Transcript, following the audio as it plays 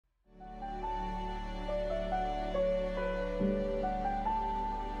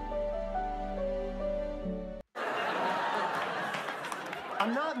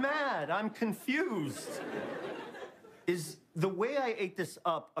I'm confused. Is the way I ate this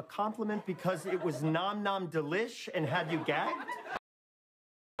up a compliment because it was nom nom delish and had you gagged?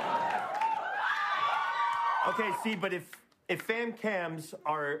 Okay, see, but if fan cams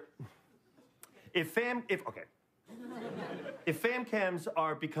are... If fan cams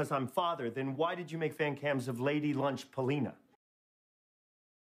are because I'm father, then why did you make fan cams of Lady Lunch Polina?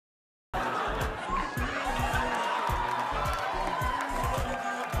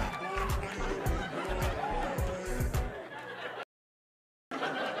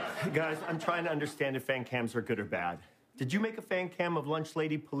 Guys, I'm trying to understand if fan cams are good or bad. Did you make a fan cam of Lunch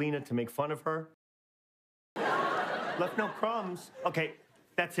Lady Polina to make fun of her? Left no crumbs. Okay,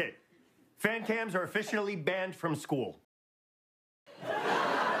 that's it. Fan cams are officially banned from school.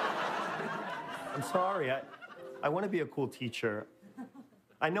 I'm sorry, I want to be a cool teacher.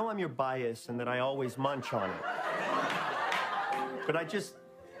 I know I'm your bias and that I always munch on it. But I just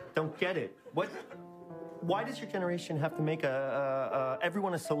don't get it. Why does your generation have to make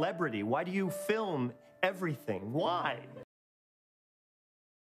everyone a celebrity? Why do you film everything? Why?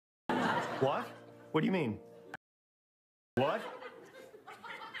 What? What do you mean? What?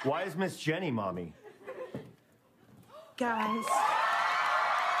 Why is Miss Jenny mommy? Guys.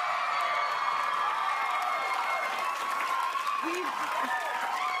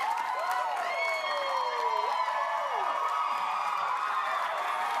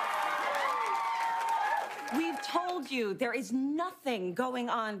 We've told you there is nothing going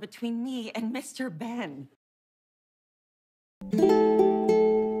on between me and Mr. Ben.